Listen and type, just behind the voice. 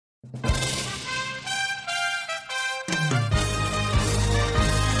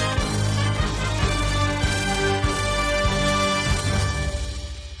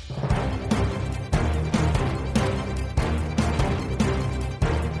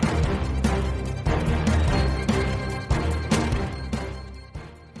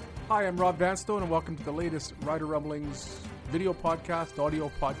Hi, I'm Rob Vanstone, and welcome to the latest Rider Rumblings video podcast,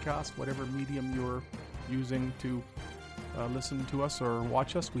 audio podcast, whatever medium you're using to listen to us or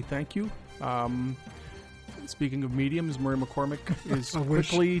watch us. We thank you. Speaking of mediums, Murray McCormick is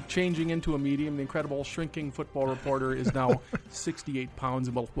quickly changing into a medium. The incredible shrinking football reporter is now 68 pounds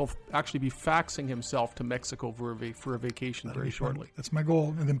and will actually be faxing himself to Mexico for a vacation very shortly. That's my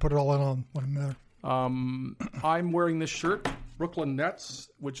goal, and then put it all on when I'm there. I'm wearing this shirt, Brooklyn Nets,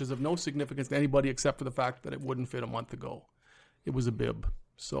 which is of no significance to anybody except for the fact that it wouldn't fit a month ago. It was a bib.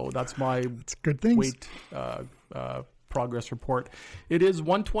 So that's my good things. Weight progress report. It is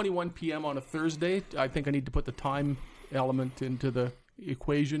 1:21 p.m. on a Thursday. I think I need to put the time element into the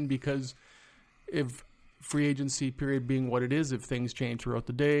equation because if free agency period being what it is, if things change throughout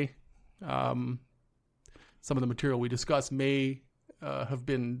the day, some of the material we discuss may have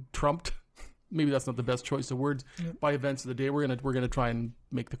been trumped. Maybe that's not the best choice of words by events of the day. We're gonna try and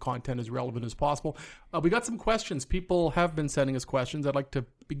make the content as relevant as possible. We got some questions. People have been sending us questions. I'd like to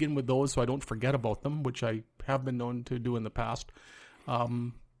begin with those so I don't forget about them, which I have been known to do in the past.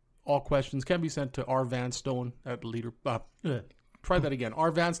 All questions can be sent to rvanstone at leader. Try that again.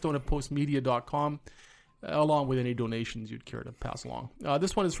 rvanstone at postmedia.com, along with any donations you'd care to pass along.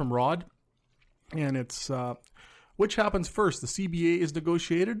 This one is from Rod, and it's which happens first? The CBA is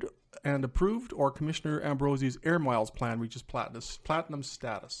negotiated and approved, or Commissioner Ambrosie's Air Miles plan reaches platinum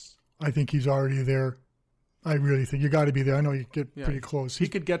status? I think he's already there. I really think you got to be there. I know you get pretty close. He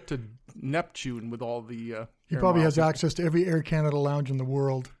could get to Neptune with all the. He probably has access to every Air Canada lounge in the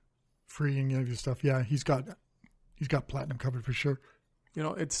world, free and any stuff. Yeah, he's got platinum covered for sure. You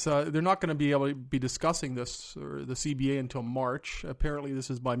know, it's they're not going to be able to be discussing this or the CBA until March. Apparently, this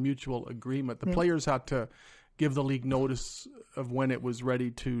is by mutual agreement. The players had to give the league notice of when it was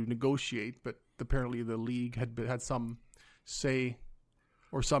ready to negotiate, but apparently the league had some say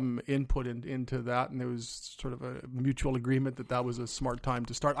or some input into that, and there was sort of a mutual agreement that was a smart time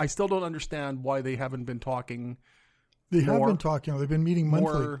to start. I still don't understand why they haven't been talking. They have been talking. They've been meeting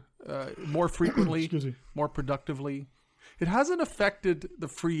monthly. More frequently, more productively. It hasn't affected the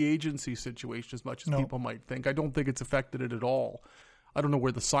free agency situation as much as people might think. I don't think it's affected it at all. I don't know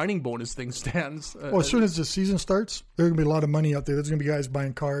where the signing bonus thing stands. Well, as soon as the season starts, there's going to be a lot of money out there. There's going to be guys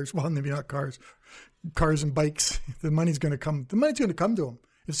buying cars. Well, maybe not cars and bikes. The money's going to come. The money's going to come to them.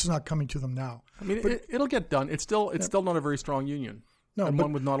 It's just not coming to them now. I mean, it'll get done. It's still not a very strong union. No, and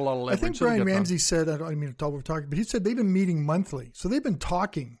one with not a lot of leverage. I think Brian Ramsey said, I don't mean to talk, we're talking, but he said they've been meeting monthly. So they've been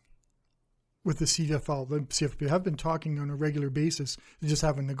talking with the CFL. The CFP have been talking on a regular basis. They just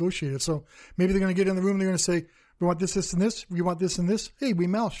haven't negotiated. So maybe they're going to get in the room and they're going to say, we want this, this, and this. We want this and this. Hey, we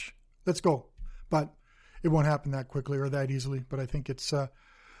melch. Let's go. But it won't happen that quickly or that easily. But I think it's the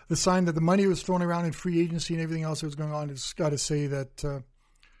sign that the money was thrown around in free agency and everything else that was going on. It's got to say that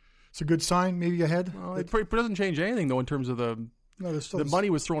it's a good sign, maybe ahead. Well, it doesn't change anything, though, in terms of the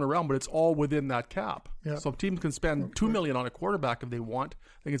money was thrown around, but it's all within that cap. Yeah. So teams can spend $2 million on a quarterback if they want.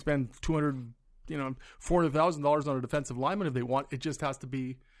 They can spend $400,000 on a defensive lineman if they want. It just has to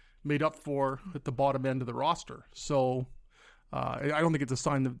be made up for at the bottom end of the roster. So I don't think it's a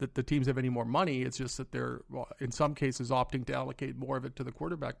sign that the teams have any more money. It's just that they're, in some cases, opting to allocate more of it to the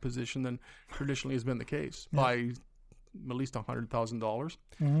quarterback position than traditionally has been the case by at least $100,000.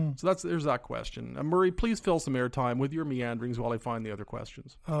 Mm-hmm. So there's that question. Murray, please fill some airtime with your meanderings while I find the other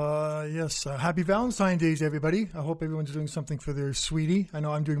questions. Yes. Happy Valentine's Day, everybody. I hope everyone's doing something for their sweetie. I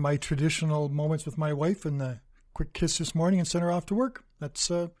know I'm doing my traditional moments with my wife and a quick kiss this morning and send her off to work.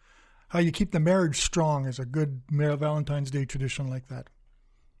 That's how you keep the marriage strong, is a good Valentine's Day tradition like that.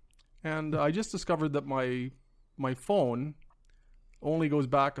 And I just discovered that my phone only goes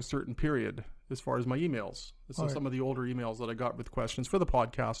back a certain period as far as my emails. So some of the older emails that I got with questions for the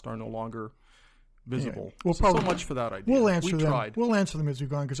podcast are no longer visible. Yeah. Well, so much for that idea. We'll answer them. We'll answer them as we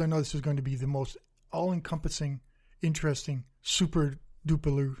go on, because I know this is going to be the most all-encompassing, interesting, super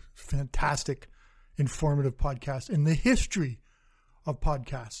duper fantastic, informative podcast in the history of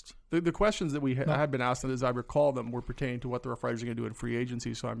podcasts. The questions that we had been asked, as I recall them, were pertaining to what the Rough Riders are going to do in free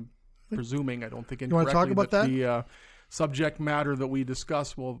agency. So I'm presuming, I don't think incorrectly, you want to talk about that? The subject matter that we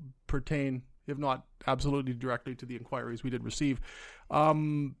discuss will pertain, if not absolutely directly, to the inquiries we did receive.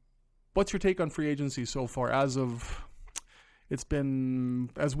 What's your take on free agency so far? As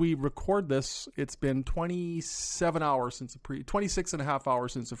we record this, it's been 27 hours since 26 and a half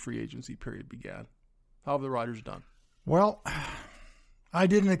hours since the free agency period began. How have the Riders done? Well, I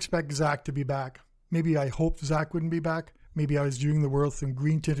didn't expect Zach to be back. Maybe I hoped Zach wouldn't be back. Maybe I was viewing the world through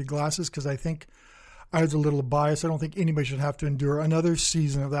green-tinted glasses, because I think I was a little biased. I don't think anybody should have to endure another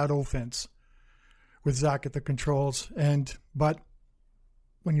season of that offense with Zach at the controls. But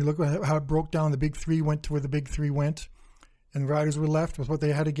when you look at how it broke down, the big three went to where the big three went, and the Riders were left with what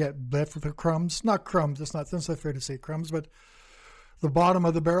they had to get, left with the crumbs. Not crumbs, that's not fair to say crumbs, but the bottom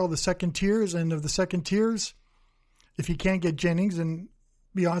of the barrel, the second tiers, and of the second tiers, if you can't get Jennings, and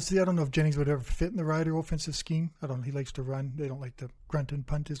be honest with you, I don't know if Jennings would ever fit in the Rider offensive scheme. I don't know. He likes to run. They don't like to grunt and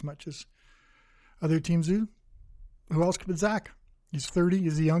punt as much as other teams do. Who else could be Zach? He's 30.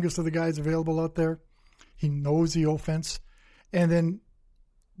 He's the youngest of the guys available out there. He knows the offense. And then,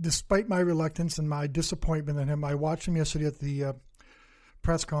 despite my reluctance and my disappointment in him, I watched him yesterday at the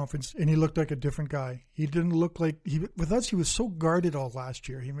press conference, and he looked like a different guy. He didn't look like with us. He was so guarded all last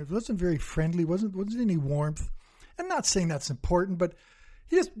year. He wasn't very friendly. wasn't any warmth. I'm not saying that's important, but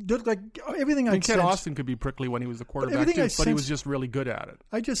he just did like everything I sensed. Ken Austin could be prickly when he was a quarterback, but he was just really good at it.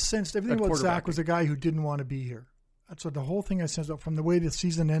 I just sensed everything about Zach was a guy who didn't want to be here. That's what the whole thing I sensed from the way the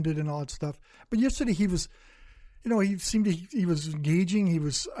season ended and all that stuff. But yesterday he was, he seemed he was engaging. He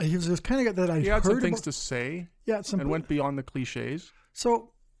was kind of that I heard. He had some things to say. Yeah, and went beyond the cliches.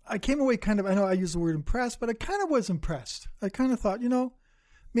 So I came away kind of. I know I use the word impressed, but I kind of was impressed. I kind of thought,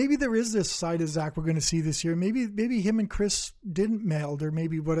 maybe there is this side of Zach we're going to see this year. Maybe him and Chris didn't meld, or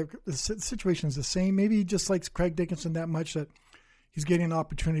maybe whatever the situation is the same. Maybe he just likes Craig Dickinson that much that he's getting an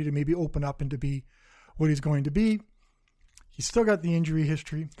opportunity to maybe open up and to be what he's going to be. He's still got the injury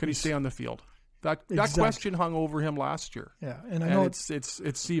history. Could he stay on the field? That question hung over him last year. Yeah, and I know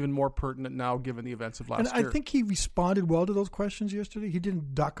it's even more pertinent now given the events of last year. I think he responded well to those questions yesterday. He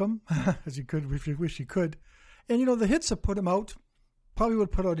didn't duck them as he could if he wish he could. And the hits that put him out probably would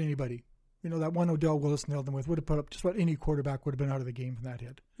have put out anybody. That one Odell Willis nailed him with would have put up just about any quarterback would have been out of the game from that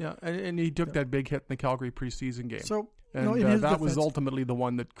hit. Yeah, and he took that big hit in the Calgary preseason game. So that was ultimately the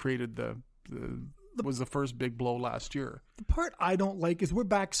one that created was the first big blow last year. The part I don't like is we're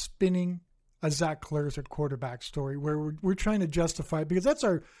back spinning a Zach Collaros at quarterback story where we're trying to justify, because that's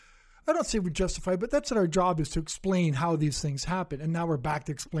I don't say we justify, but that's what our job is, to explain how these things happen. And now we're back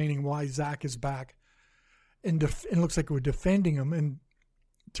to explaining why Zach is back, and it looks like we're defending him. And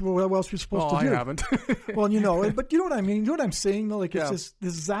what else are we supposed to do? I haven't. Well, but you know what I mean? You know what I'm saying, though? Like, it's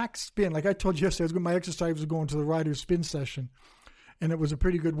this Zach spin. Like I told you yesterday, my exercise was going to the Riders spin session. And it was a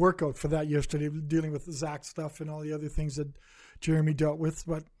pretty good workout for that yesterday, dealing with the Zach stuff and all the other things that Jeremy dealt with.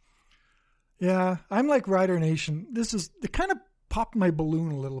 But, yeah, I'm like Rider Nation. It kind of popped my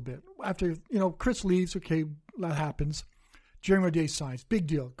balloon a little bit. After, Chris leaves, okay, that happens. Jeremy O'Day signs. Big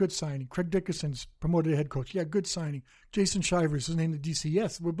deal. Good signing. Craig Dickinson's promoted head coach. Yeah, good signing. Jason Shivers is named the DC.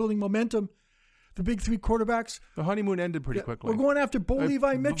 Yes, we're building momentum. The big three quarterbacks. The honeymoon ended pretty quickly. We're going after Bo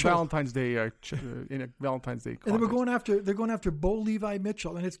Levi Mitchell. Valentine's Day, in a Valentine's Day. And then they're going after Bo Levi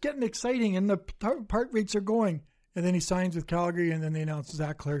Mitchell, and it's getting exciting, and the part rates are going. And then he signs with Calgary, and then they announced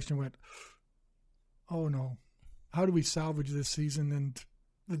Zach Collaros and went, oh no, how do we salvage this season?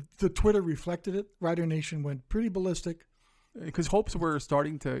 And the Twitter reflected it. Rider Nation went pretty ballistic. Because hopes were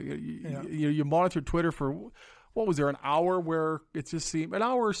starting to, you monitored Twitter for, what was there, an hour where it just seemed, an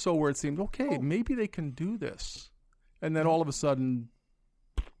hour or so where it seemed, okay, maybe they can do this. And then all of a sudden.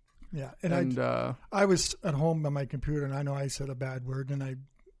 Yeah. And I was at home on my computer, and I know I said a bad word, and I'm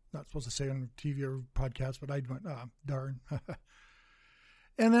not supposed to say it on TV or podcast, but I went, darn.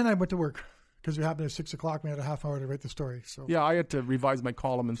 And then I went to work. Because it happened at 6 o'clock, we had a half hour to write the story. So yeah, I had to revise my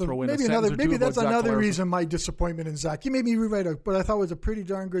column and throw in a sentence or two. Maybe that's another reason my disappointment in Zach. You made me rewrite it, but I thought it was a pretty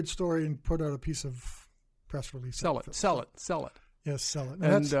darn good story, and put out a piece of press release. Sell it. Yes, sell it.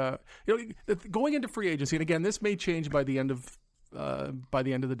 And going into free agency, and again, this may change by the end of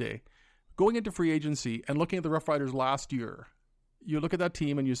the day. Going into free agency and looking at the Rough Riders last year, you look at that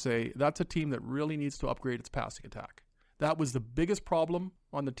team and you say that's a team that really needs to upgrade its passing attack. That was the biggest problem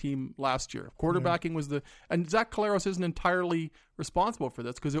on the team last year. Quarterbacking was and Zach Collaros isn't entirely responsible for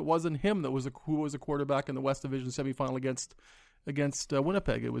this, because it wasn't him who was a quarterback in the West Division semifinal against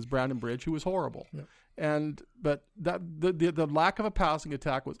Winnipeg. It was Brandon Bridge, who was horrible. Yeah. But the lack of a passing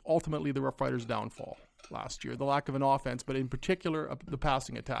attack was ultimately the Rough Riders' downfall last year. The lack of an offense, but in particular the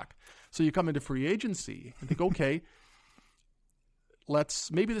passing attack. So you come into free agency and think, okay,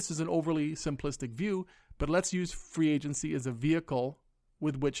 maybe this is an overly simplistic view, but let's use free agency as a vehicle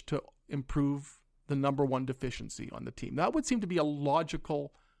with which to improve the number one deficiency on the team. That would seem to be a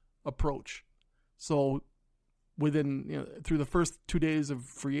logical approach. So through the first 2 days of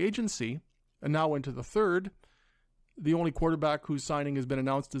free agency, and now into the third, the only quarterback whose signing has been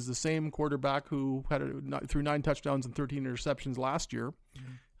announced is the same quarterback who threw 9 touchdowns and 13 interceptions last year,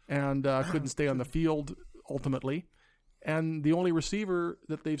 and couldn't stay on the field ultimately. And the only receiver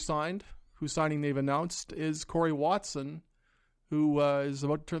that they've signed, whose signing they've announced, is Corey Watson, who is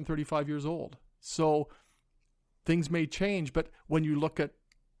about to turn 35 years old. So things may change, but when you look at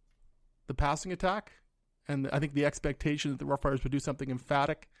the passing attack, and I think the expectation that the Rough Riders would do something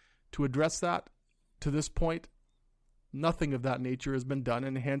emphatic to address that. To this point, nothing of that nature has been done,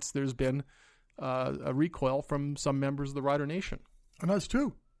 and hence there's been a recoil from some members of the Rider Nation. And us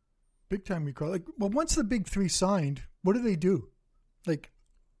too. Big time recoil. Like, well, once the big three signed, what do? Like,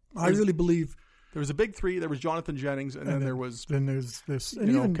 I really believe there was a big three. There was Jonathan Jennings, and then there's this. And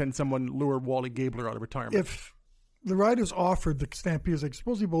even, can someone lure Wally Gabler out of retirement? If the Riders offered the Stampeders, like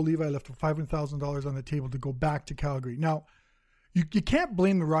supposedly Bo Levi left $500,000 on the table to go back to Calgary. Now, you can't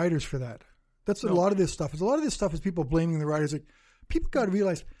blame the Riders for that. That's a lot of this stuff. A lot of this stuff is people blaming the Riders. Like, people got to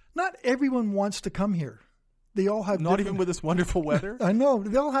realize not everyone wants to come here. They all have not even with this wonderful weather. I know.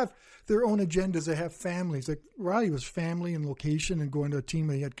 They all have their own agendas. They have families. Like Riley was family and location and going to a team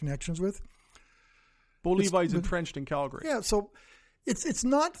that he had connections with. Bo Levi's entrenched in Calgary. Yeah, so it's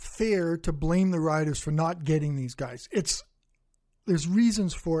not fair to blame the Riders for not getting these guys. There's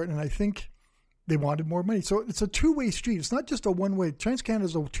reasons for it, and I think they wanted more money. So it's a two-way street. It's not just a one-way. TransCanada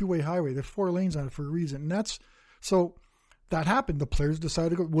is a two-way highway. There's 4 lanes on it for a reason. And that happened. The players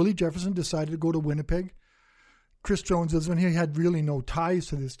decided to go. Willie Jefferson decided to go to Winnipeg. Chris Jones is when he had really no ties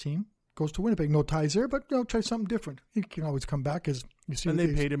to this team. Goes to Winnipeg. No ties there, but try something different. He can always come back as you see. And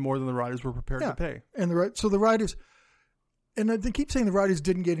they paid him more than the Riders were prepared to pay. And the Riders, and they keep saying the Riders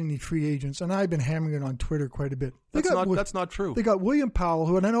didn't get any free agents, and I've been hammering it on Twitter quite a bit. That's not true. They got William Powell,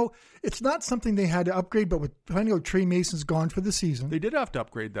 who, and I know it's not something they had to upgrade, but with finding out Trey Mason's gone for the season, they did have to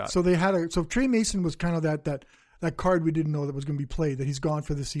upgrade that. So so Trey Mason was kind of that card we didn't know that was going to be played, that he's gone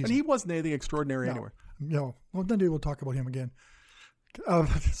for the season. And he wasn't anything extraordinary anywhere. No. Well, then we'll talk about him again.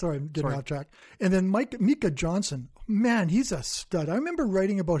 Sorry, I'm getting off track. And then Mika Johnson, man, he's a stud. I remember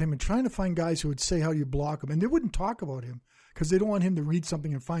writing about him and trying to find guys who would say how you block him, and they wouldn't talk about him because they don't want him to read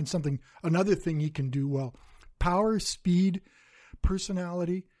something and find another thing he can do well. Power, speed,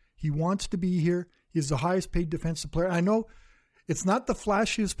 personality. He wants to be here. He's the highest paid defensive player. I know it's not the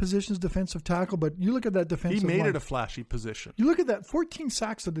flashiest position as defensive tackle, but you look at that defensive line. He made it a flashy position. You look at that, 14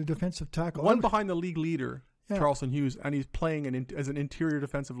 sacks at the defensive tackle. One behind the league leader, Charleston Hughes, and he's playing as an interior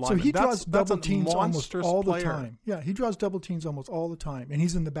defensive lineman. So he draws double teams almost all the player. time. Yeah, he draws double teams almost all the time, and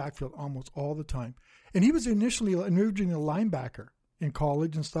he's in the backfield almost all the time. And he was originally a linebacker in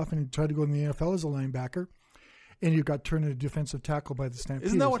college and stuff, and he tried to go in the NFL as a linebacker. And you got turned into defensive tackle by the Stampeders.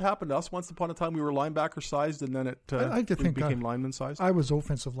 Isn't that what happened to us? Once upon a time, we were linebacker sized, and then we became lineman sized. I was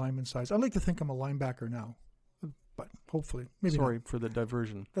offensive lineman sized. I like to think I'm a linebacker now, but hopefully, maybe. Sorry not. For the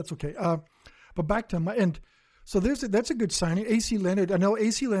diversion. That's okay. But back to my end. So that's a good signing. AC Leonard. I know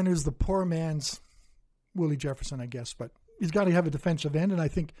AC Leonard is the poor man's Willie Jefferson, I guess, but he's got to have a defensive end, and I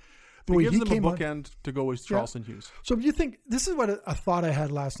think the way gives he them came a bookend to go with Charleston Hughes. So if you think this is what a thought I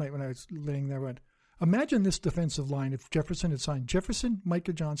had last night when I was laying there. Went, imagine this defensive line if Jefferson had signed Jefferson,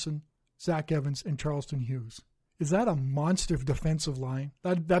 Micah Johnson, Zach Evans, and Charleston Hughes. Is that a monster defensive line?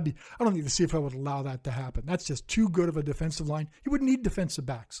 That'd be. I don't think the CFL would allow that to happen. That's just too good of a defensive line. You wouldn't need defensive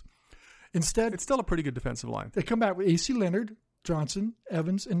backs. Instead, it's still a pretty good defensive line. They come back with AC Leonard, Johnson,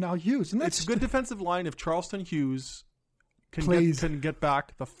 Evans, and now Hughes. And it's a good defensive line if Charleston Hughes can get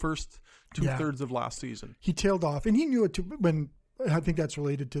back the first 2/3 of last season. He tailed off, and he knew it when. I think that's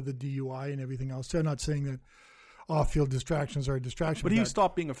related to the DUI and everything else. So I'm not saying that off-field distractions are a distraction. But he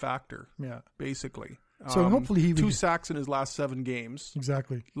stopped being a factor, basically. So hopefully 2 sacks in his last 7 games.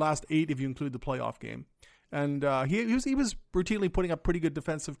 Exactly. Last 8 if you include the playoff game. And he was routinely putting up pretty good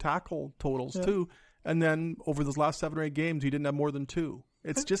defensive tackle totals too. And then over those last 7 or 8 games, he didn't have more than 2.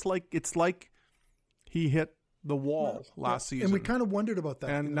 It's like he hit the wall last season. And we kind of wondered about that.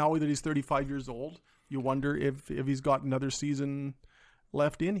 And now that he's 35 years old, you wonder if he's got another season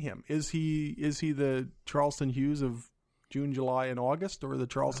left in him. Is he the Charleston Hughes of June, July, and August, or the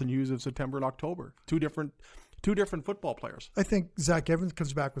Charleston Hughes of September and October? Two different football players. I think Zach Evans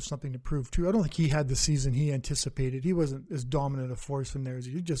comes back with something to prove too. I don't think he had the season he anticipated. He wasn't as dominant a force in there as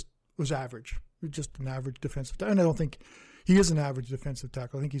he just was average. He was just an average defensive tackle. And I don't think he is an average defensive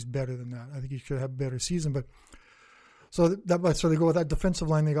tackle. I think he's better than that. I think he should have a better season. But so they go with that defensive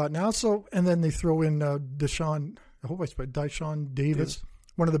line they got now. So and then they throw in Deshaun Davis,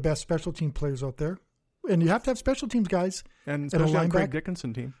 one of the best special team players out there. And you have to have special teams guys. And especially on Craig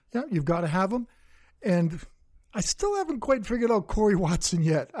Dickinson team. Yeah, you've got to have them. And I still haven't quite figured out Corey Watson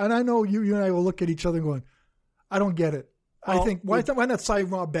yet. And I know you and I will look at each other going, I don't get it. I think, why not sign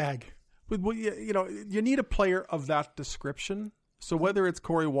Rob Bagg? Well, you need a player of that description. So whether it's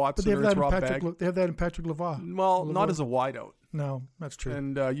Corey Watson or it's Rob Bagg. They have that in Patrick Lavoie. Well, not as a wideout. No, that's true.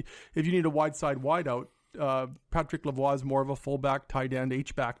 And if you need a wide side wideout, Patrick Lavoie is more of a fullback, tight end,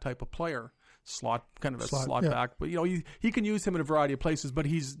 H-back type of player. slot, kind of a Slot, slot yeah. back. But he can use him in a variety of places. But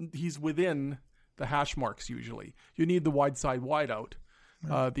he's within the hash marks usually. You need the wide side wide out,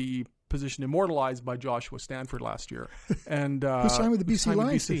 the position immortalized by Joshua Stanford last year, and Who signed with the BC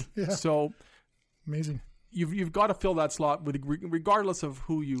Lions? Yeah. So Amazing. You've got to fill that slot regardless of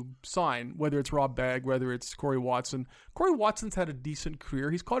who you sign, whether it's Rob Bagg, whether it's Corey Watson. Corey Watson's had a decent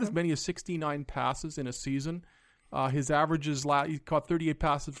career. He's caught as many as 69 passes in a season. His averages, he caught 38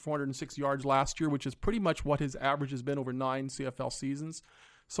 passes for 406 yards last year, which is pretty much what his average has been over 9 CFL seasons.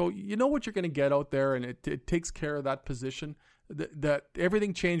 So you know what you're going to get out there, and it takes care of that position. That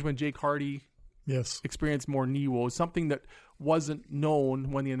everything changed when Jake Hardy experienced more knee woes, something that wasn't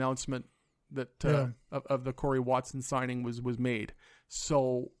known when the announcement of the Corey Watson signing was made.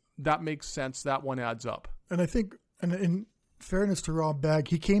 So that makes sense. That one adds up. And I think, and in fairness to Rob Bagg,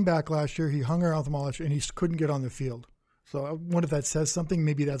 he came back last year, he hung around with them all last year, and he couldn't get on the field. So I wonder if that says something.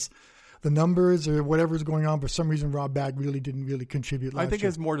 Maybe that's the numbers or whatever's going on. For some reason, Rob Bagg didn't really contribute last year. I think it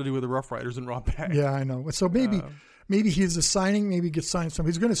has more to do with the Rough Riders than Rob Bagg. Yeah, I know. So maybe he's a signing, maybe he gets signed somewhere.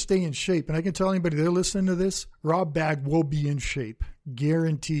 He's going to stay in shape. And I can tell anybody they're listening to this, Rob Bagg will be in shape,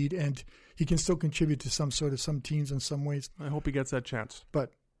 guaranteed. And he can still contribute to some teams in some ways. I hope he gets that chance.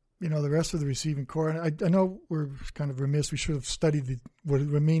 But, the rest of the receiving core, and I know we're kind of remiss. We should have studied what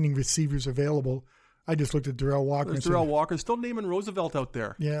remaining receivers available. I just looked at Darrell Walker. There's Darrell Walker. Still Naaman Roosevelt out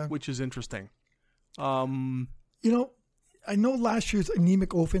there, which is interesting. I know last year's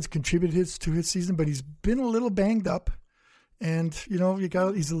anemic offense contributed to his season, but he's been a little banged up. And,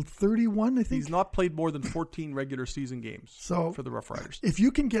 he's 31, I think. He's not played more than 14 regular season games for the Rough Riders. If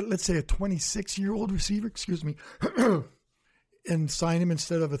you can get, let's say, a 26-year-old receiver, and sign him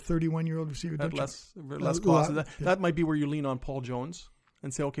instead of a 31-year-old receiver. At less cost. That might be where you lean on Paul Jones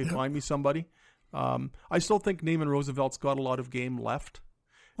and say, okay, find me somebody. I still think Naaman Roosevelt's got a lot of game left.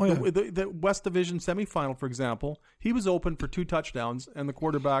 Oh, yeah. The West Division semifinal, for example, he was open for 2 touchdowns, and the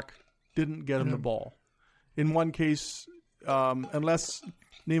quarterback didn't get him the ball. In one case, unless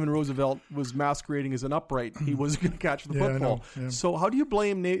Naaman Roosevelt was masquerading as an upright, he wasn't going to catch the football. Yeah. So how do you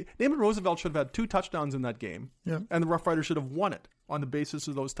blame Naaman Roosevelt? Should have had 2 touchdowns in that game, and the Rough Riders should have won it on the basis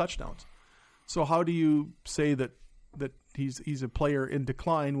of those touchdowns. So how do you say that he's a player in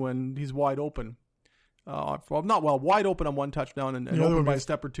decline when he's wide open? Wide open on one touchdown and open by a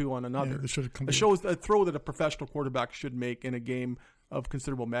step or two on another. It shows a throw that a professional quarterback should make in a game of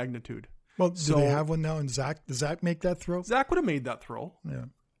considerable magnitude. Well, do they have one now? And does Zach make that throw? Zach would have made that throw. Yeah.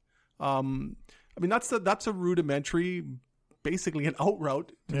 That's a rudimentary, basically an out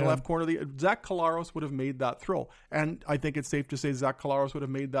route to the left corner. Zach Collaros would have made that throw. And I think it's safe to say Zach Collaros would have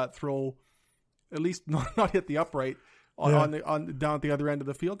made that throw, at least not hit the upright down at the other end of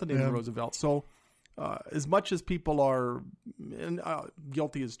the field to Naaman Roosevelt. So as much as people are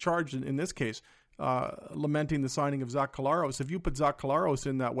guilty as charged in this case, lamenting the signing of Zach Collaros, if you put Zach Collaros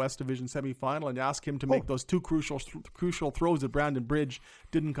in that West Division semifinal and ask him to make those 2 crucial throws that Brandon Bridge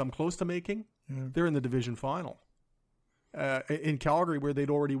didn't come close to making, they're in the division final. In Calgary, where they'd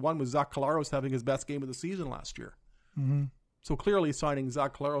already won, with Zach Collaros having his best game of the season last year. Mm-hmm. So clearly signing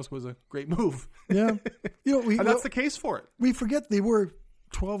Zach Collaros was a great move. Yeah. And that's the case for it. We forget they were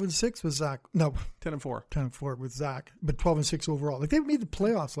 12-6 with Zach. No, 10-4. 10-4 with Zach, but 12-6 overall. Like, they made the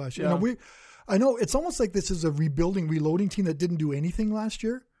playoffs last year. I know it's almost like this is a reloading team that didn't do anything last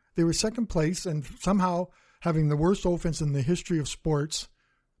year. They were second place, and somehow, having the worst offense in the history of sports,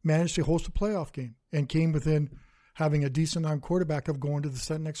 managed to host a playoff game and came within having a decent on quarterback of going to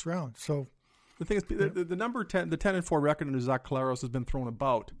the next round. So the thing is, the number 10, the 10-4 record under Zach Collaros has been thrown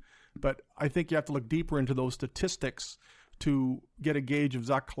about, but I think you have to look deeper into those statistics to get a gauge of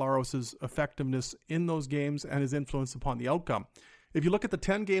Zach Collaros' effectiveness in those games and his influence upon the outcome. If you look at the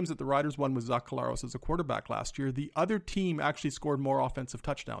 10 games that the Riders won with Zach Collaros as a quarterback last year, the other team actually scored more offensive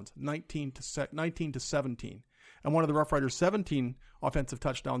touchdowns, 19 to 17. And one of the Rough Riders' 17 offensive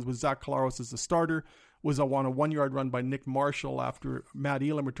touchdowns was Zach Collaros as the starter, was on a 1-yard run by Nick Marshall after Matt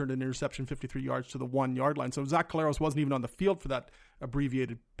Elam returned an interception 53 yards to the 1-yard line. So Zach Collaros wasn't even on the field for that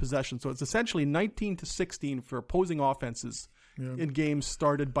abbreviated possession. So it's essentially 19 to 16 for opposing offenses in games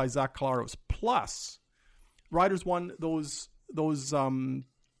started by Zach Collaros. Plus, Riders won those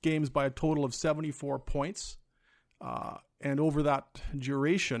games by a total of 74 points. And over that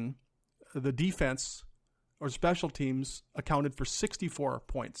duration, the defense or special teams accounted for 64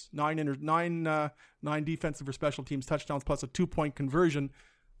 points, nine defensive or special teams touchdowns plus a 2-point conversion.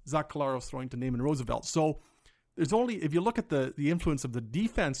 Zach Collaros throwing to Naaman Roosevelt. So there's only, if you look at the influence of the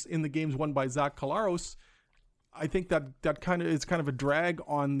defense in the games won by Zach Collaros, I think that kind of is kind of a drag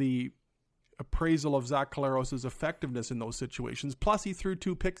on the appraisal of Zach Collaros' effectiveness in those situations. Plus, he threw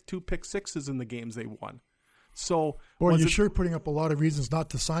two pick sixes in the games they won. So, boy, you're sure putting up a lot of reasons not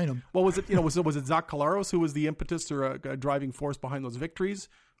to sign him. Well, was it was it Zach Collaros who was the impetus or a driving force behind those victories?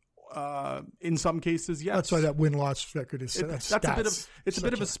 In some cases, yes. That's why that win-loss record is. It's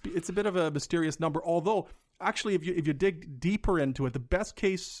a bit of a mysterious number. Although, actually, if you dig deeper into it, the best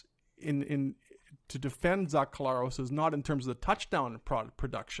case in to defend Zach Collaros is not in terms of the touchdown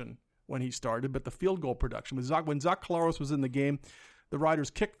production when he started, but the field goal production. When Zach Collaros was in the game, the Riders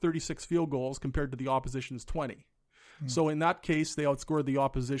kicked 36 field goals compared to the opposition's 20. So in that case, they outscored the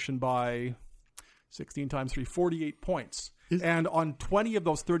opposition by 16 times 3, 48 points. And on 20 of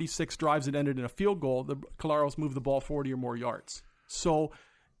those 36 drives that ended in a field goal, the Collaros moved the ball 40 or more yards. So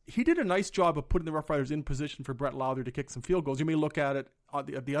he did a nice job of putting the Rough Riders in position for Brett Lauther to kick some field goals. You may look at it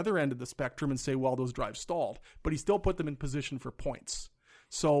at the other end of the spectrum and say, well, those drives stalled. But he still put them in position for points.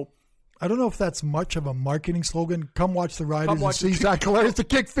 So I don't know if that's much of a marketing slogan. Come watch the Riders and see Zach Collaros to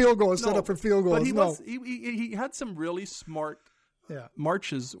kick field goals, set up for field goals. But he had some really smart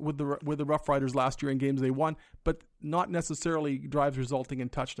marches with the Rough Riders last year in games they won, but not necessarily drives resulting in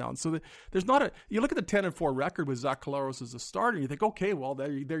touchdowns. So there's not a. You look at the 10-4 record with Zach Collaros as a starter, and you think, okay, well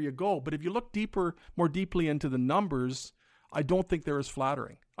there you go. But if you look more deeply into the numbers, I don't think they're as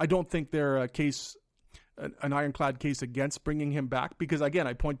flattering. I don't think they're an ironclad case against bringing him back, because again,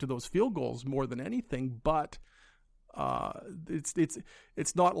 I point to those field goals more than anything. But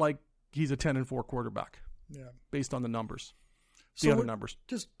it's not like he's a 10-4 quarterback. Yeah, based on the numbers. The other numbers.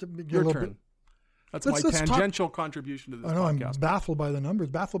 Just to your turn. That's my tangential contribution to this podcast. I'm baffled by the numbers,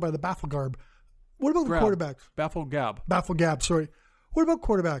 baffled by the baffle garb. What about the quarterbacks? Baffle gab, sorry. What about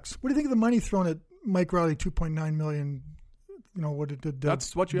quarterbacks? What do you think of the money thrown at Mike Riley, $2.9 million? You know, what it did.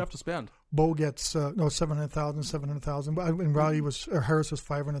 That's what you have to spend. Bo gets, $700,000. And Riley Harris was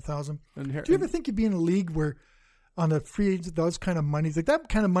 $500,000. Do you ever think you'd be in a league where on the free agent, those kind of money, like that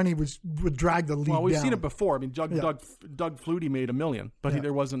kind of money would drag the league down? Well, we've seen it before. I mean, Doug Flutie made $1 million, but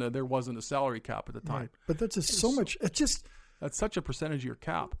there wasn't a salary cap at the time. Right. But that's just so much. It's just that's such a percentage of your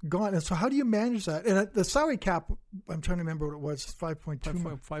cap gone. And so, how do you manage that? And the salary cap, I'm trying to remember what it was. 5.2,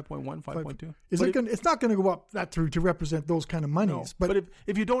 5.1, 5.2. Is it? It's not going to go up that to represent those kind of monies. No, but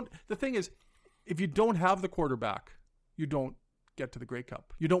if you don't, the thing is, if you don't have the quarterback, you don't get to the Grey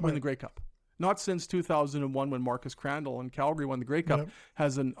Cup. You don't win the Grey Cup. Not since 2001 when Marcus Crandall and Calgary won the Grey Cup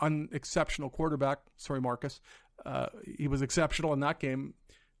has an unexceptional quarterback. Sorry, Marcus. He was exceptional in that game,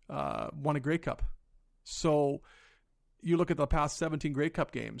 won a Grey Cup. So you look at the past 17 Grey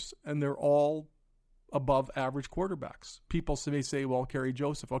Cup games, and they're all above average quarterbacks. People may say, well, Kerry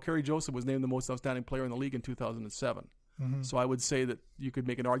Joseph. Well, Kerry Joseph was named the most outstanding player in the league in 2007. Mm-hmm. So I would say that you could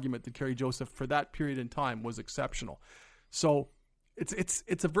make an argument that Kerry Joseph for that period in time was exceptional. So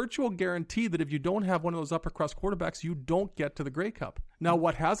it's a virtual guarantee that if you don't have one of those upper crust quarterbacks, you don't get to the Grey Cup. Now,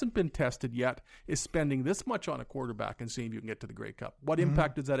 what hasn't been tested yet is spending this much on a quarterback and seeing if you can get to the Grey Cup. What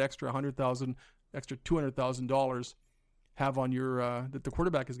impact does that extra $100,000, extra $200,000 have on your that the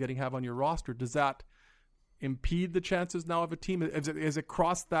quarterback is getting have on your roster? Does that impede the chances now of a team? Has it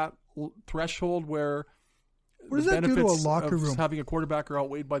crossed that threshold where what does that do to a locker room? Having a quarterback are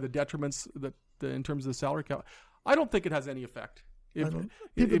outweighed by the detriments in terms of the salary cap? I don't think it has any effect.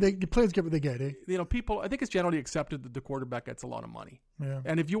 The players get what they get, eh? You know, I think it's generally accepted that the quarterback gets a lot of money. Yeah.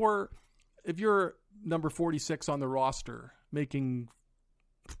 And if you're number 46 on the roster making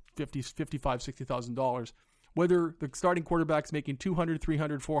 $55,000, $60,000, whether the starting quarterback's making $200,000,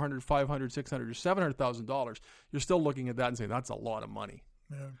 $300,000, $400,000, $500,000, $600,000, or $700,000, you're still looking at that and saying that's a lot of money.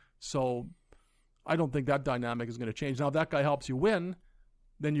 Yeah. So I don't think that dynamic is going to change. Now, if that guy helps you win,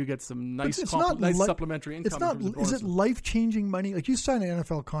 then you get some nice supplementary income. It's not. Is it life-changing money? Like you sign an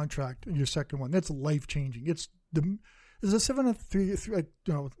NFL contract, your second one, that's life-changing. Is a nearly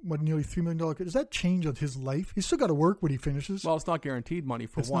 $3 million? Does that change on his life? He's still got to work when he finishes. Well, it's not guaranteed money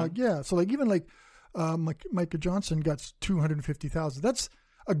for one. So even Micah Johnson got $250,000. That's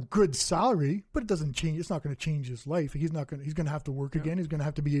a good salary, but it doesn't change. It's not going to change his life. He's going to have to work again. He's going to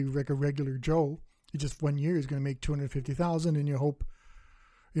have to be like a regular Joe. He just 1 year he's going to make $250,000, and you hope.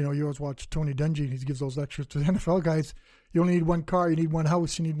 You know, you always watch Tony Dungy, and he gives those lectures to the NFL guys. You only need one car, you need one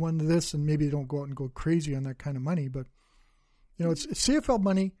house, you need one of this, and maybe they don't go out and go crazy on that kind of money. But, you know, it's CFL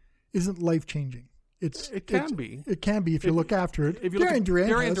money isn't life-changing. It can be if you look after it.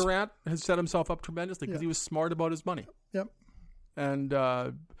 Darian Durant has set himself up tremendously because he was smart about his money. Yep. And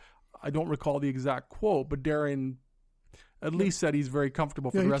I don't recall the exact quote, but Darian at least said he's very comfortable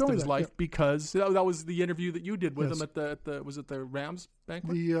for the rest of his life because that was the interview that you did with him at the was it the Rams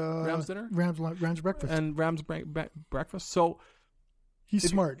banquet? The Rams dinner? Rams breakfast. And Rams breakfast. So He's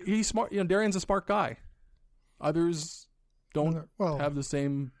smart. He's smart. Darian's a smart guy. Others don't have the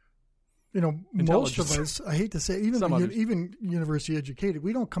same. Most of us, I hate to say, even university educated,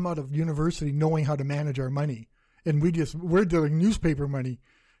 we don't come out of university knowing how to manage our money. And we're doing newspaper money.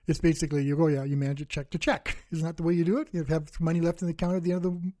 It's basically you manage it check to check. Isn't that the way you do it? You have money left in the account at the end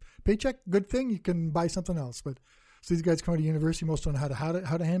of the paycheck. Good thing, you can buy something else. But so these guys come to university, most don't know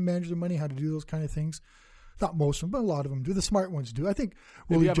how to hand manage their money, how to do those kind of things. Not most of them, but a lot of them do. The smart ones do. I think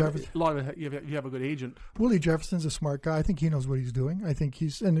Willie Jefferson. You have a good agent. Willie Jefferson's a smart guy. I think he knows what he's doing. I think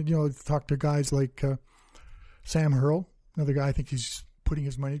talk to guys like Sam Hurl, another guy. I think he's putting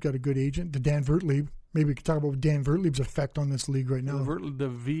his money. He's got a good agent. The Dan Vertlieb. Maybe we could talk about Dan Vertlieb's effect on this league right now. The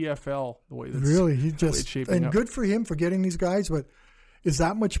VFL, the way that's really he's just shaping up. Good for him for getting these guys. But is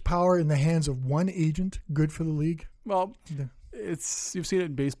that much power in the hands of one agent good for the league? Well. Yeah. You've seen it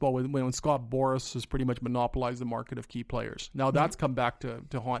in baseball when Scott Boras has pretty much monopolized the market of key players. Now that's come back to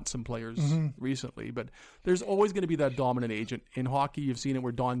haunt some players recently, but there's always going to be that dominant agent. In hockey, you've seen it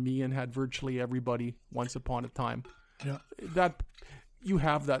where Don Meehan had virtually everybody once upon a time. Yeah, that you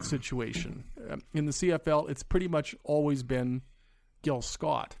have that situation. In the CFL, it's pretty much always been Gil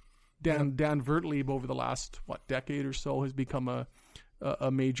Scott. Dan Vertlieb over the last decade or so has become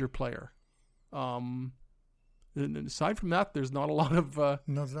a major player. And aside from that, there's not a lot of... no,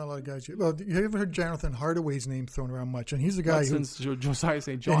 there's not a lot of guys. Well, you haven't heard Jonathan Hardaway's name thrown around much, and he's a guy since Josiah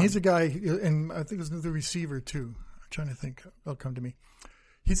St. John. And he's a guy, and I think it was the receiver too. I'm trying to think. It'll come to me.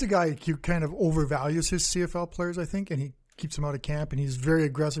 He's a guy who kind of overvalues his CFL players, I think, and he keeps them out of camp, and he's very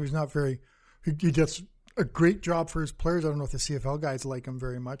aggressive. He's not very... He does a great job for his players. I don't know if the CFL guys like him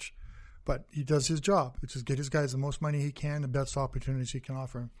very much, but he does his job, which is get his guys the most money he can, the best opportunities he can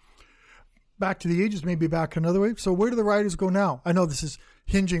offer them. Back to the ages, maybe back another way. So where do the Riders go now? I know this is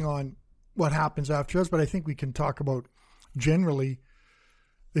hinging on what happens after us, but I think we can talk about generally.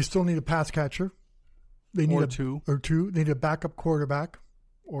 They still need a pass catcher. They need two. They need a backup quarterback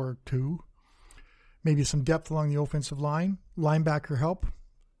or two. Maybe some depth along the offensive line. Linebacker help.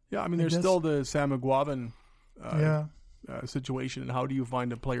 Yeah, I mean, there's still the Sam McGuavin situation. And how do you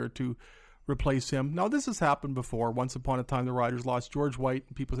find a player to replace him? Now, this has happened before. Once upon a time, the Riders lost George White,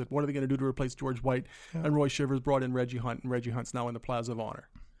 and people said, what are they going to do to replace George White? Yeah. And Roy Shivers brought in Reggie Hunt, and Reggie Hunt's now in the Plaza of Honor.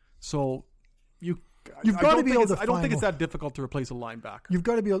 So you've got to be able to I don't think it's that difficult to replace a linebacker. You've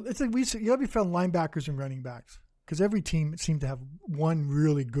got to be able, it's like you got to be found linebackers and running backs, because every team seemed to have one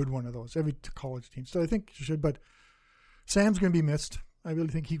really good one of those, every college team. So I think you should, but Sam's going to be missed. I really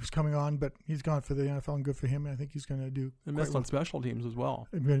think he was coming on, but he's gone for the NFL, and good for him. And I think he's going to do. And missed on special teams as well.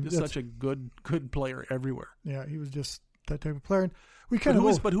 Just such a good player everywhere. Yeah, he was just that type of player. And we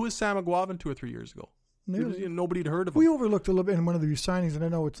but who was Sam McGuavin 2 or 3 years ago? Nobody had heard of him. We overlooked a little bit in one of the re-signings, and I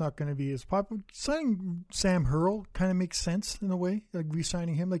know it's not going to be as popular. Signing Sam Hurl kind of makes sense in a way, like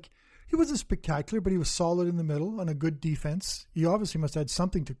re-signing him. Like, he wasn't spectacular, but he was solid in the middle on a good defense. He obviously must have had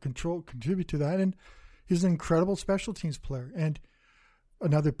something to contribute to that, and he's an incredible special teams player. And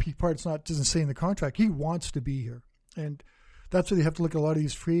another key part, doesn't say in the contract, he wants to be here. And that's where they have to look at a lot of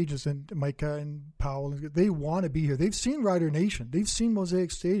these free agents, and Micah and Powell. They want to be here. They've seen Rider Nation. They've seen Mosaic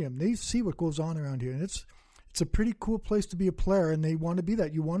Stadium. They see what goes on around here. And it's a pretty cool place to be a player, and they want to be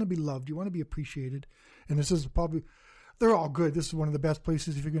that. You want to be loved. You want to be appreciated. And this is probably, they're all good. This is one of the best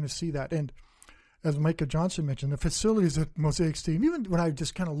places if you're going to see that. And as Micah Johnson mentioned, the facilities at Mosaic Stadium, even when I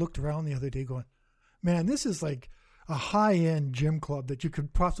just kind of looked around the other day going, man, this is like a high-end gym club that you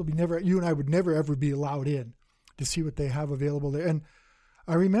could possibly never, you and I would never ever be allowed in to see what they have available there. And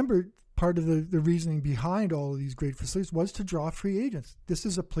I remember part of the reasoning behind all of these great facilities was to draw free agents. This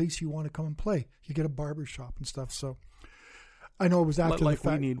is a place you want to come and play. You get a barber shop and stuff. So I know it was after the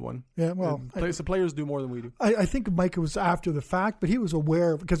fact. We need one. Yeah, well. The players do more than we do. I think Micah was after the fact, but he was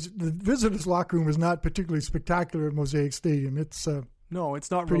aware, because the visitors' locker room is not particularly spectacular at Mosaic Stadium. It's no,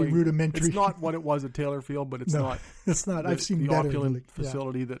 it's not pretty really rudimentary. It's not what it was at Taylor Field, but it's not. It's not. I've seen the better opulent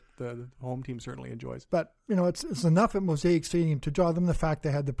facility that the home team certainly enjoys. But it's enough at Mosaic Stadium to draw them. The fact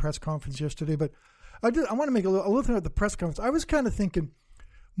they had the press conference yesterday, but I want to make a little thing about the press conference. I was kind of thinking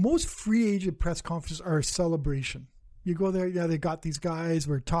most free agent press conferences are a celebration. You go there, they got these guys.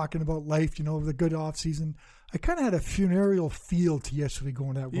 We're talking about life, the good off season. I kind of had a funereal feel to yesterday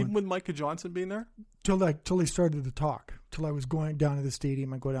going that one. Even with Micah Johnson being there? Till they started to talk. Till I was going down to the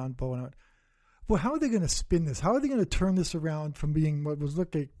stadium. I go down Bow and I went, well, how are they going to spin this? How are they going to turn this around from being what was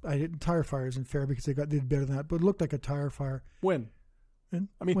looked like, tire fire isn't fair because they did better than that, but it looked like a tire fire. When?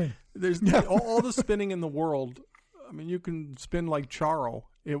 There's all the spinning in the world. I mean, you can spin like Charo.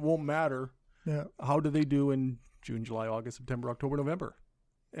 It won't matter. Yeah. How do they do in June, July, August, September, October, November?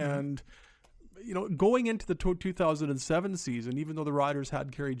 And going into the 2007 season, even though the Riders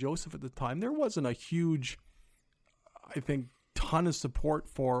had Kerry Joseph at the time, there wasn't a huge, I think, ton of support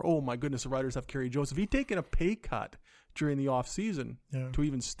for, oh my goodness, the Riders have Kerry Joseph. He'd taken a pay cut during the off season to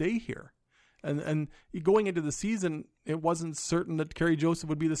even stay here. And going into the season, it wasn't certain that Kerry Joseph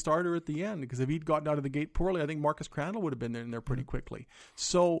would be the starter at the end, because if he'd gotten out of the gate poorly, I think Marcus Crandall would have been in there pretty quickly.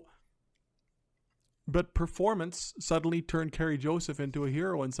 So, but performance suddenly turned Kerry Joseph into a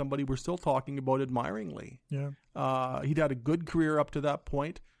hero and somebody we're still talking about admiringly. Yeah. He'd had a good career up to that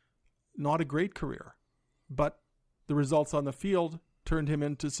point, not a great career, but the results on the field turned him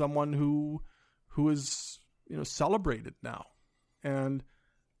into someone who is celebrated now. And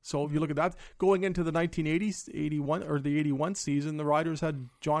so if you look at that, going into the 1980s, 81 or the 81 season, the Riders had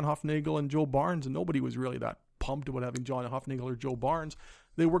John Hufnagel and Joe Barnes, and nobody was really that pumped about having John Hufnagel or Joe Barnes.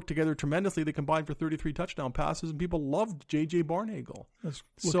 They worked together tremendously. They combined for 33 touchdown passes, and people loved J.J. Barnagel.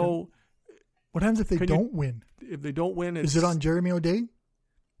 So what happens if they don't win? If they don't win, is it on Jeremy O'Day?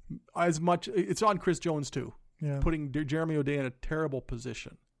 It's on Chris Jones too. Yeah. Putting Jeremy O'Day in a terrible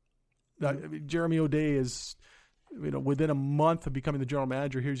position. Jeremy O'Day is, within a month of becoming the general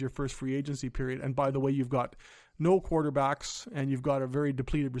manager, here's your first free agency period. And by the way, you've got no quarterbacks and you've got a very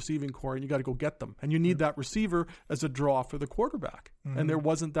depleted receiving core, and you got to go get them. And you need that receiver as a draw for the quarterback. Mm-hmm. And there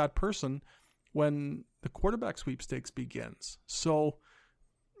wasn't that person when the quarterback sweepstakes begins. So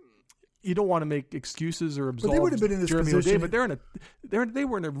you don't want to make excuses or absolve. But they would have been in this Jeremy position. O'Day, but they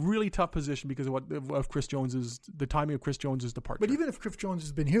were in a really tough position because of Chris Jones's, the timing of Chris Jones's departure. But even if Chris Jones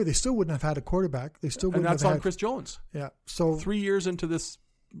has been here, they still wouldn't have had a quarterback. They still wouldn't and that's have on had, Chris Jones. Yeah. So 3 years into this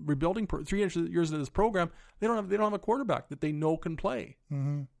rebuilding, 3 years into this program, they don't have a quarterback that they know can play.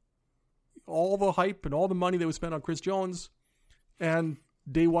 Mm-hmm. All the hype and all the money that was spent on Chris Jones, and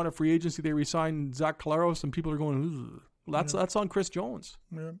day one of free agency, they re-signed Zach Collaros, and people are going, that's on Chris Jones.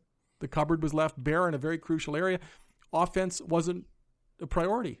 Yeah. The cupboard was left bare in a very crucial area. Offense wasn't a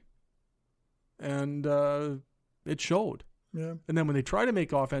priority. And it showed. Yeah. And then when they try to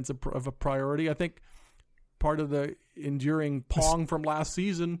make offense a priority, I think part of the enduring pong from last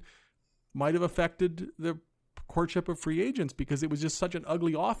season might have affected the courtship of free agents, because it was just such an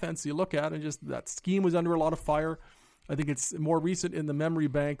ugly offense you look at, and just that scheme was under a lot of fire. I think it's more recent in the memory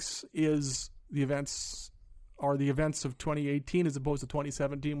banks is the events of 2018 as opposed to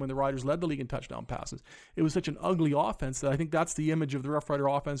 2017 when the Riders led the league in touchdown passes. It was such an ugly offense that I think that's the image of the Rough Rider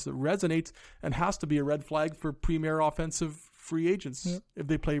offense that resonates and has to be a red flag for premier offensive free agents if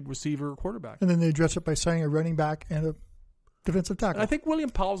they play receiver or quarterback. And then they address it by signing a running back and a defensive tackle. And I think William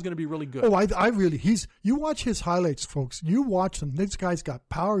Powell's going to be really good. Oh, I really, you watch his highlights, folks. You watch them. This guy's got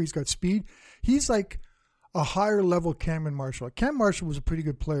power. He's got speed. He's like a higher level Cameron Marshall. Cam Marshall was a pretty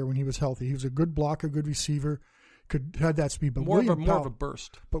good player when he was healthy. He was a good blocker, good receiver, had that speed. But more of a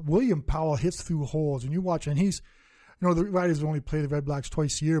burst. But William Powell hits through holes, and you watch, and he's, the Riders only play the Red Blacks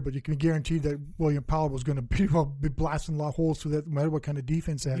twice a year, but you can guarantee that William Powell was going to be blasting a lot of holes through that, no matter what kind of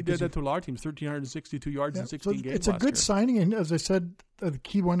defense they had. He did that to a lot of teams, 1,362 yards in 16 games. It's a good signing, and as I said, the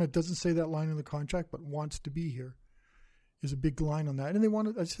key one that doesn't say that line in the contract, but wants to be here, is a big line on that. And they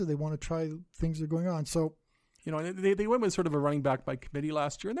want to try things that are going on. So, they went with sort of a running back by committee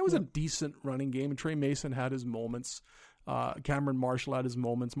last year, and that was a decent running game. And Trey Mason had his moments. Cameron Marshall had his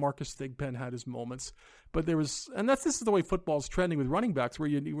moments. Marcus Thigpen had his moments. But this is the way football's trending with running backs, where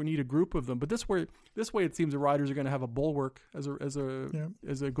you need a group of them. But this way it seems the Riders are going to have a bulwark as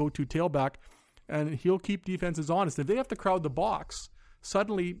a go-to tailback, and he'll keep defenses honest. If they have to crowd the box,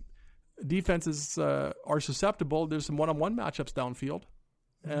 suddenly defenses are susceptible. There's some one-on-one matchups downfield.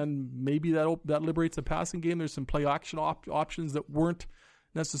 And maybe that liberates the passing game. There's some play action options that weren't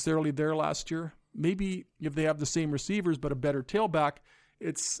necessarily there last year. Maybe if they have the same receivers but a better tailback,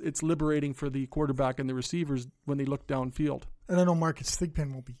 it's liberating for the quarterback and the receivers when they look downfield. And I know Marcus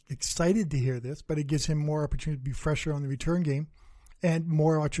Thigpen will be excited to hear this, but it gives him more opportunity to be fresher on the return game and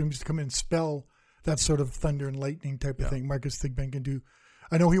more opportunities to come in and spell that sort of thunder and lightning type of thing Marcus Thigpen can do.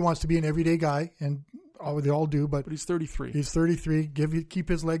 I know he wants to be an everyday guy, and they all do, but he's 33. He's 33. Keep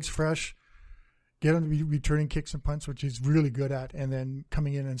his legs fresh. Get him to be returning kicks and punts, which he's really good at, and then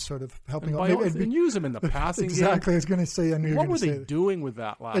coming in and sort of helping out. And use him in the passing game. Exactly. I was going to say. What were they doing with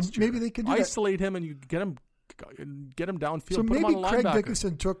that last year? Maybe they could isolate him, and you get him downfield. So put him on a maybe Craig linebacker.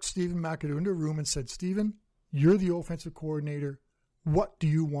 Dickinson took Stephen McAdoo into a room and said, "Stephen, you're the offensive coordinator. What do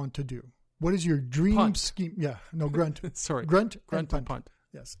you want to do? What is your dream scheme?" Yeah, no, grunt. Sorry, grunt and punt.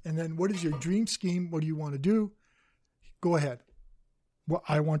 Yes, and then what is your dream scheme? What do you want to do? Go ahead. Well,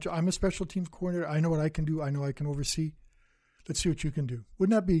 I'm a special teams coordinator. I know what I can do. I know I can oversee. Let's see what you can do.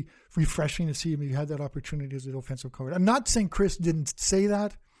 Wouldn't that be refreshing to see if you had that opportunity as an offensive coordinator? I'm not saying Chris didn't say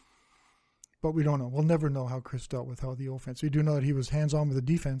that, but we don't know. We'll never know how Chris dealt with how the offense. We do know that he was hands-on with the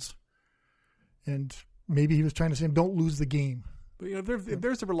defense, and maybe he was trying to say, don't lose the game. But, if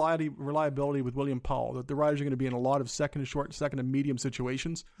there's a reliability with William Powell, that the Riders are going to be in a lot of second and short, second and medium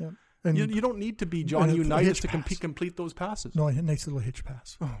situations. Yeah. And you don't need to be Johnny Unitas to complete those passes. No, a nice little hitch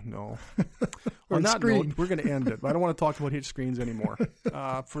pass. Oh, no. On that note, we're going to end it. I don't want to talk about hitch screens anymore.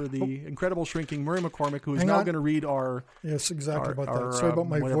 For the incredible shrinking Murray McCormick, who is now going to read our... Yes, exactly about that. Sorry about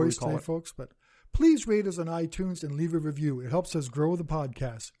my voice today, folks. But please rate us on iTunes and leave a review. It helps us grow the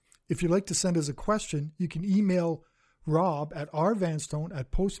podcast. If you'd like to send us a question, you can email Rob at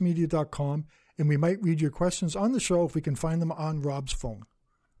rvanstone@postmedia.com, and we might read your questions on the show if we can find them on Rob's phone.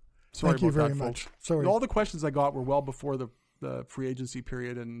 Sorry Thank you about very that, much. folks. Sorry. All the questions I got were well before the free agency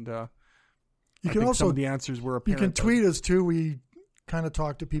period, and you can also some of the answers were apparent. You can tweet us too. We kind of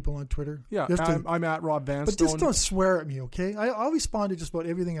talk to people on Twitter. Yeah, I'm at Rob Vanstone. But just don't swear at me, okay? I'll respond to just about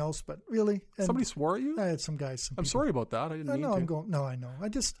everything else, but really. Somebody swore at you? I had some guys. I'm sorry about that. I didn't mean to. I know.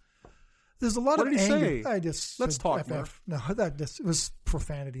 There's a lot of anger. Let's talk. No, it was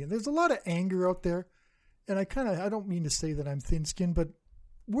profanity, and there's a lot of anger out there. And I don't mean to say that I'm thin-skinned, but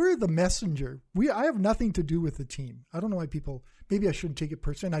we're the messenger. I have nothing to do with the team. I don't know why people. Maybe I shouldn't take it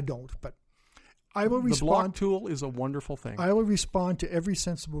personally. I don't, but I will respond. The block tool is a wonderful thing. I will respond to every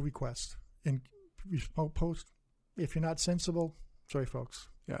sensible request and post. If you're not sensible, sorry, folks.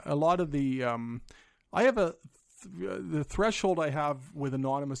 Yeah, a lot of the. I have the threshold I have with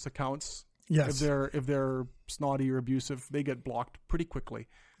anonymous accounts. Yes. If they're snotty or abusive, they get blocked pretty quickly.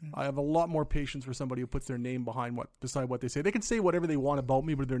 I have a lot more patience for somebody who puts their name beside what they say. They can say whatever they want about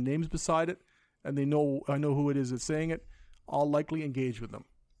me, but if their name's beside it, and I know who it is that's saying it, I'll likely engage with them.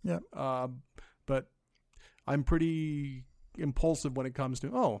 Yeah. But I'm pretty impulsive when it comes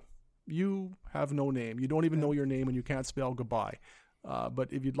to, you have no name. You don't even know your name, and you can't spell goodbye.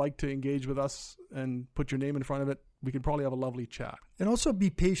 But if you'd like to engage with us and put your name in front of it, we could probably have a lovely chat. And also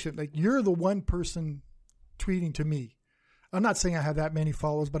be patient. Like, you're the one person tweeting to me. I'm not saying I have that many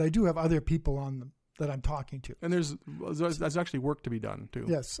followers, but I do have other people on them that I'm talking to. And there's actually work to be done too.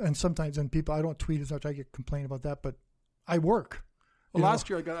 Yes, and sometimes I don't tweet as much. I get complained about that, but I work. Well, last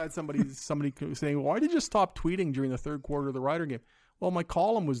year I had somebody saying, "Why did you stop tweeting during the third quarter of the Rider game?" Well, my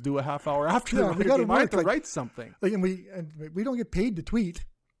column was due a half hour after the Rider game. I had to write something. And we don't get paid to tweet.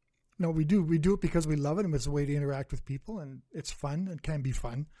 No, we do. We do it because we love it, and it's a way to interact with people, and it's fun. It can be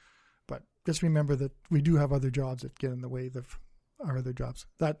fun. But just remember that we do have other jobs that get in the way of our other jobs.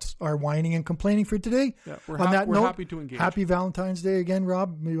 That's our whining and complaining for today. Yeah, we're happy to engage. Happy Valentine's Day again,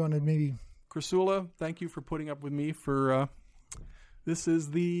 Rob. Chrysula, thank you for putting up with me for... This is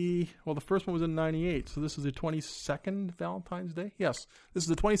the first one was in 98, so this is the 22nd Valentine's Day? Yes, this is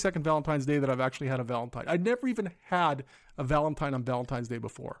the 22nd Valentine's Day that I've actually had a Valentine. I'd never even had a Valentine on Valentine's Day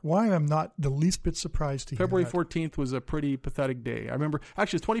before. Why I'm not the least bit surprised to hear February 14th was a pretty pathetic day. I remember,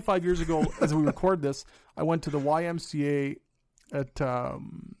 actually, it's 25 years ago, as we record this, I went to the YMCA at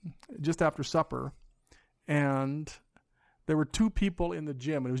just after supper, and there were two people in the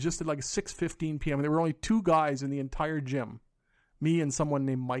gym, and it was just at like 6:15 p.m., and there were only two guys in the entire gym. Me and someone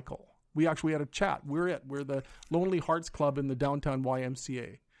named Michael. We actually had a chat. We're the Lonely Hearts Club in the downtown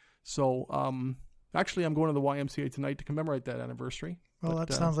YMCA. So actually, I'm going to the YMCA tonight to commemorate that anniversary. Well,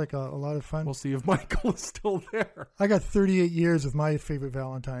 that sounds like a lot of fun. We'll see if Michael is still there. I got 38 years of my favorite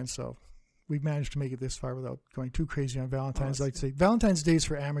Valentine, so we've managed to make it this far without going too crazy on Valentine's. I'd like to say Valentine's Day is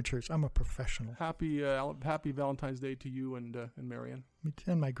for amateurs. I'm a professional. Happy Valentine's Day to you and Marion.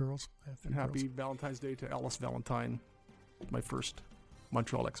 And my girls. And happy Valentine's Day to Alice Valentine, my first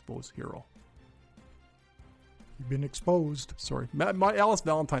Montreal Expos hero. You've been exposed. Sorry, my Alice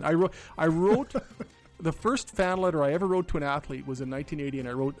Valentine. I wrote the first fan letter I ever wrote to an athlete was in 1980, and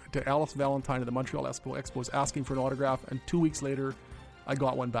I wrote to Alice Valentine of the Montreal Expos asking for an autograph. And 2 weeks later, I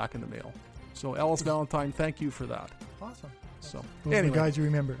got one back in the mail. So Alice Valentine, thank you for that. Awesome. So those are the guys you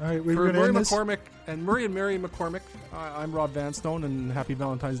remember. All right, for Murray McCormick and Murray and Mary McCormick, I'm Rob Vanstone, and happy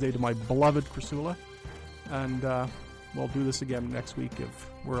Valentine's Day to my beloved Chrysula. And we'll do this again next week if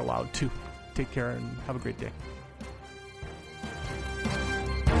we're allowed to. Take care and have a great day.